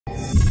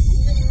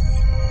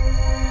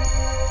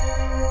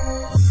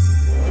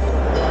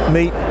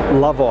Meet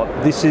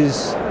Lovot. This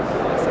is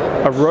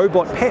a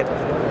robot pet.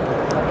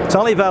 It's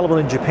only available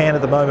in Japan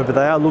at the moment, but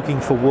they are looking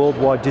for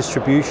worldwide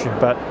distribution.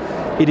 But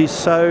it is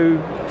so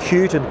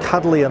cute and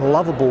cuddly and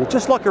lovable,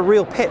 just like a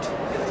real pet.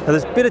 Now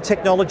there's a bit of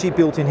technology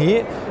built in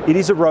here. It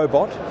is a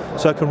robot,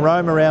 so it can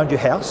roam around your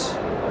house,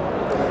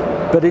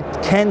 but it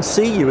can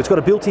see you. It's got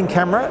a built-in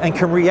camera and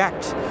can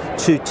react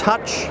to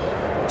touch,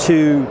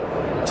 to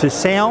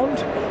sound,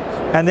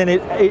 and then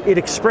it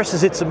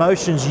expresses its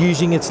emotions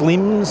using its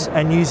limbs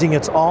and using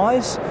its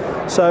eyes.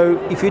 So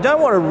if you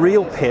don't want a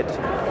real pet,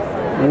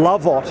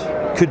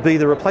 Lovot could be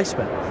the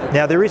replacement.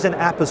 Now there is an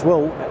app as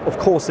well, of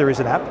course there is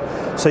an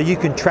app, so you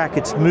can track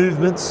its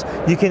movements.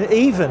 You can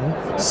even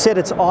set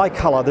its eye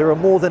color. There are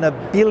more than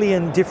 1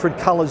 billion different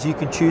colors you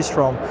can choose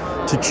from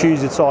to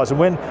choose its eyes. And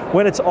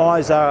when its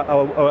eyes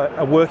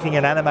are working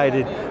and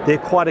animated, they're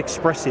quite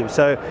expressive.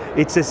 So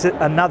it's just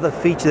another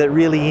feature that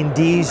really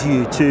endears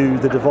you to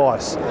the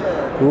device.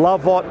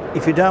 Lovot,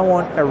 if you don't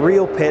want a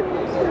real pet,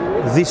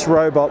 this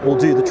robot will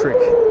do the trick.